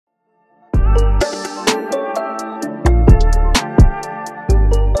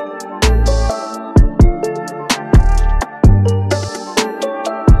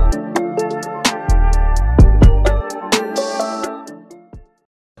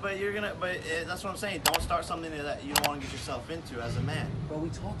But that's what I'm saying. Don't start something that you don't want to get yourself into as a man. Bro, we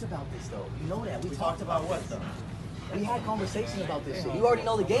talked about this though. You know that. We talked about what though? We had conversations about this shit. You already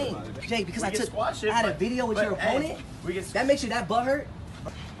know the game, Jake. Because I had a video with your opponent. That makes you that butthurt.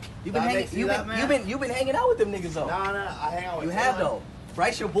 You've been hanging out with them niggas though. No, I hang out with you. You have though.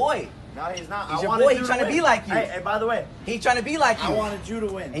 Bryce, your boy. No, he's not. He's your boy. He's trying to be like you. Hey, by the way, he's trying to be like you. I wanted you to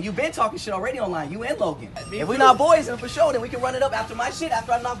win. And you've been talking shit already online. You and Logan. If we're not boys, then for sure, then we can run it up after my shit.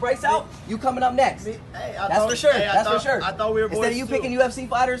 After I knock Bryce out, you coming up next. That's for sure. That's for sure. I thought we were boys. Instead of you picking UFC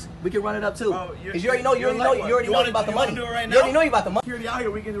fighters, we can run it up too. Because you already know. You already know about the money. You already know about the money. Security out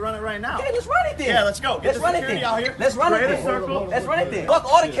here. We can run it right now. Okay, let's run it then. Yeah, let's go. Let's run it then. Let's run it then. Let's run it then. Fuck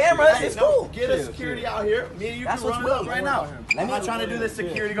all the cameras. It's cool. Get a security out here. Me and you can run it up right now. I'm not trying to do this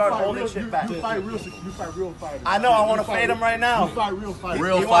security guard holding shit back. You fight real fighters. I know. I want to fade him right now. You fight real fighters.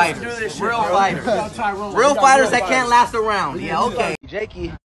 Real fighters. Real fighters. Real fighters that can't last a round. Yeah, okay.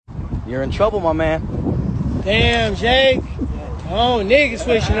 Jakey, you're in trouble, my man. Damn, Jake. Oh, nigga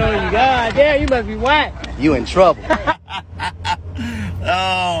switching on you. God damn, you must be whack. You in trouble. Oh,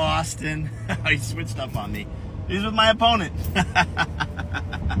 Austin. He switched up on me. He's with my opponent.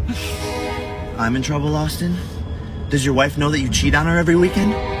 I'm in trouble, Austin? Does your wife know that you cheat on her every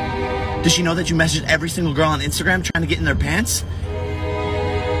weekend? Does she know that you message every single girl on Instagram trying to get in their pants?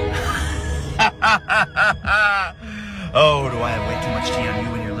 Oh, do I have way too much tea on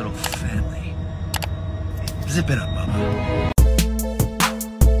you and your little family? Zip it up, Bubba.